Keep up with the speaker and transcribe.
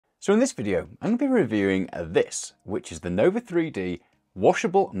So in this video, I'm going to be reviewing this, which is the Nova3D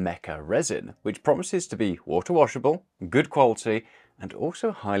Washable Mecha Resin, which promises to be water washable, good quality, and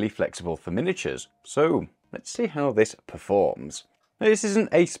also highly flexible for miniatures. So let's see how this performs. Now, this isn't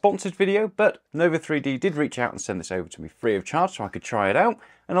a sponsored video, but Nova3D did reach out and send this over to me free of charge so I could try it out,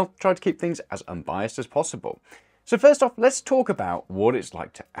 and I'll try to keep things as unbiased as possible. So first off, let's talk about what it's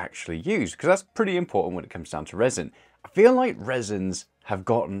like to actually use, because that's pretty important when it comes down to resin. I feel like resins have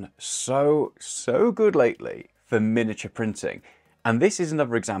gotten so good lately for miniature printing. And this is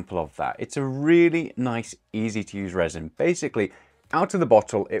another example of that. It's a really nice, easy to use resin. Basically, out of the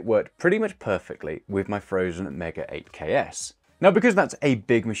bottle, it worked pretty much perfectly with my frozen Mega 8KS. Now, because that's a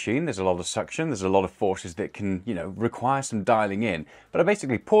big machine, there's a lot of suction, there's a lot of forces that can, require some dialing in. But I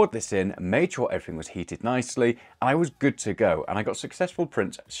basically poured this in, made sure everything was heated nicely, and I was good to go. And I got successful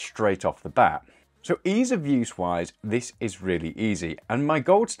prints straight off the bat. So ease of use wise, this is really easy. And my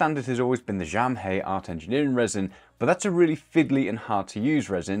gold standard has always been the Washable Art Engineering resin, but that's a really fiddly and hard to use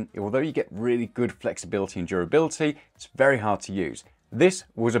resin. Although you get really good flexibility and durability, it's very hard to use. This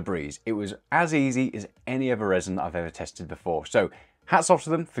was a breeze. It was as easy as any other resin I've ever tested before. So hats off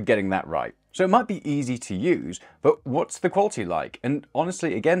to them for getting that right. So it might be easy to use, but what's the quality like? And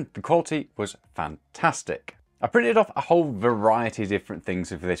honestly, again, the quality was fantastic. I printed off a whole variety of different things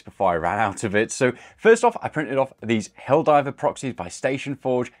for this before I ran out of it. So first off, I printed off these Helldiver proxies by Station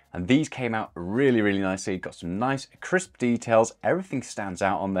Forge, and these came out really nicely. Got some nice crisp details. Everything stands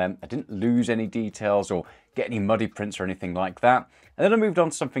out on them. I didn't lose any details or get any muddy prints or anything like that. And then I moved on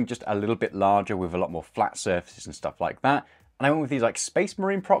to something just a little bit larger with a lot more flat surfaces and stuff like that. And I went with these like Space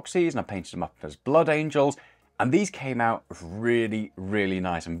Marine proxies and I painted them up as Blood Angels. And these came out really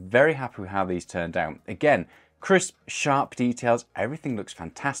nice. I'm very happy with how these turned out. Again, crisp, sharp details, everything looks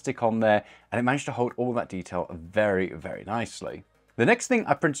fantastic on there, and it managed to hold all that detail very nicely. The next thing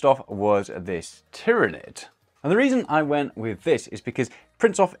I printed off was this Tyrannid. And the reason I went with this is because it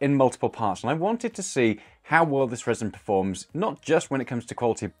prints off in multiple parts, and I wanted to see how well this resin performs, not just when it comes to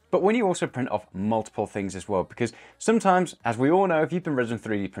quality, but when you also print off multiple things as well. Because sometimes, as we all know, if you've been resin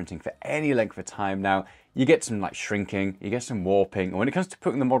 3D printing for any length of time now, you get some like shrinking, you get some warping, and when it comes to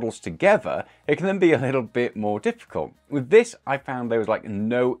putting the models together, it can then be a little bit more difficult. With this, I found there was like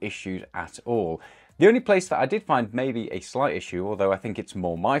no issues at all. The only place that I did find maybe a slight issue, although I think it's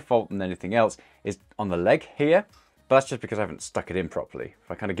more my fault than anything else, is on the leg here. But that's just because I haven't stuck it in properly. If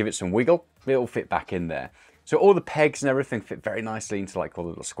I kind of give it some wiggle, it'll fit back in there. So all the pegs and everything fit very nicely into like all the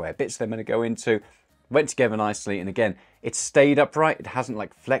little square bits they're going to go into. Went together nicely, and again, it stayed upright. It hasn't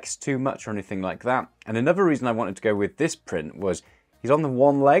like flexed too much or anything like that. And another reason I wanted to go with this print was he's on the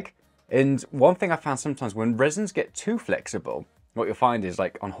one leg. And one thing I found sometimes when resins get too flexible, what you'll find is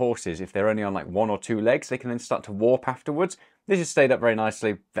like on horses, if they're only on like one or two legs, they can then start to warp afterwards. This has stayed up very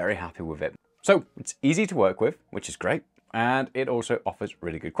nicely, very happy with it. So it's easy to work with, which is great. And it also offers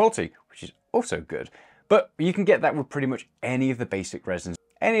really good quality, which is also good. But you can get that with pretty much any of the basic resins.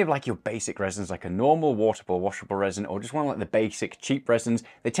 Any of like your basic resins, like a normal washable resin, or just one of like the basic cheap resins,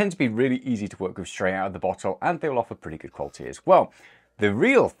 they tend to be really easy to work with straight out of the bottle, and they will offer pretty good quality as well. The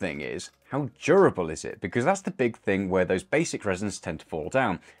real thing is, how durable is it? Because that's the big thing where those basic resins tend to fall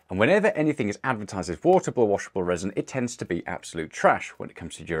down. And whenever anything is advertised as washable resin, it tends to be absolute trash when it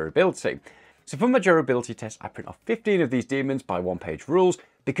comes to durability. So for my durability test, I print off 15 of these demons by one-page rules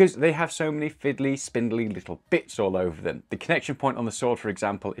because they have so many fiddly, spindly little bits all over them. The connection point on the sword, for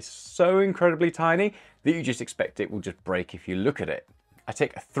example, is so incredibly tiny that you just expect it will just break if you look at it. I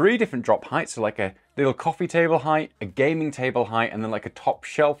take 3 different drop heights, so like a little coffee table height, a gaming table height, and then like a top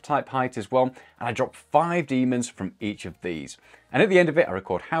shelf type height as well. And I drop 5 demons from each of these. And at the end of it, I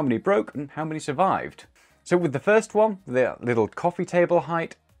record how many broke and how many survived. So with the first one, the little coffee table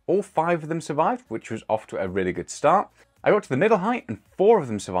height, all 5 of them survived, which was off to a really good start. I got to the middle height and 4 of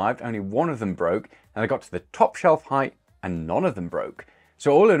them survived, only 1 of them broke. And I got to the top shelf height and none of them broke.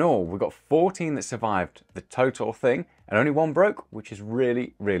 So all in all, we got 14 that survived the total thing, and only 1 broke, which is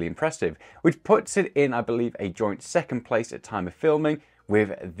really impressive. Which puts it in, I believe, a joint second place at time of filming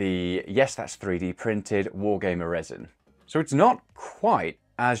with the, yes, that's 3D printed Wargamer resin. So it's not quite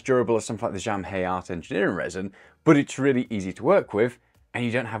as durable as something like the Washable Art Engineering resin, but it's really easy to work with, and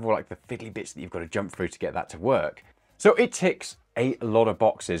you don't have all like the fiddly bits that you've got to jump through to get that to work. So it ticks a lot of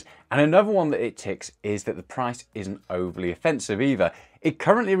boxes. And another one that it ticks is that the price isn't overly offensive either. It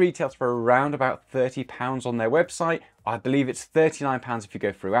currently retails for around about £30 on their website. I believe it's £39 if you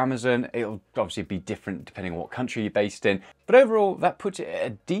go through Amazon. It'll obviously be different depending on what country you're based in. But overall, that puts it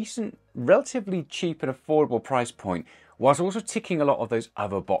at a decent, relatively cheap and affordable price point whilst also ticking a lot of those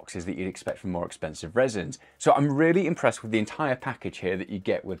other boxes that you'd expect from more expensive resins. So I'm really impressed with the entire package here that you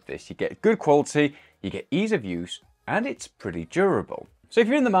get with this. You get good quality, you get ease of use, and it's pretty durable. So if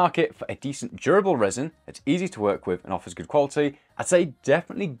you're in the market for a decent durable resin that's easy to work with and offers good quality, I'd say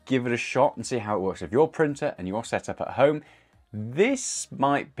definitely give it a shot and see how it works with your printer and your setup at home. This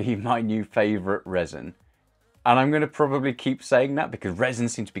might be my new favorite resin. And I'm going to probably keep saying that because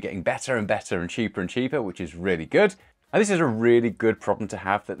resins seem to be getting better and better and cheaper, which is really good. And this is a really good problem to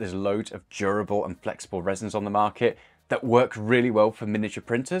have, that there's loads of durable and flexible resins on the market that work really well for miniature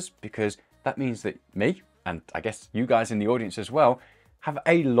printers, because that means that me, and I guess you guys in the audience as well, have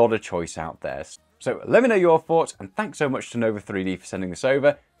a lot of choice out there. So let me know your thoughts, and thanks so much to Nova3D for sending this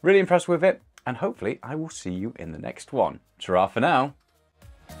over. Really impressed with it, and hopefully I will see you in the next one. Ta-ra for now.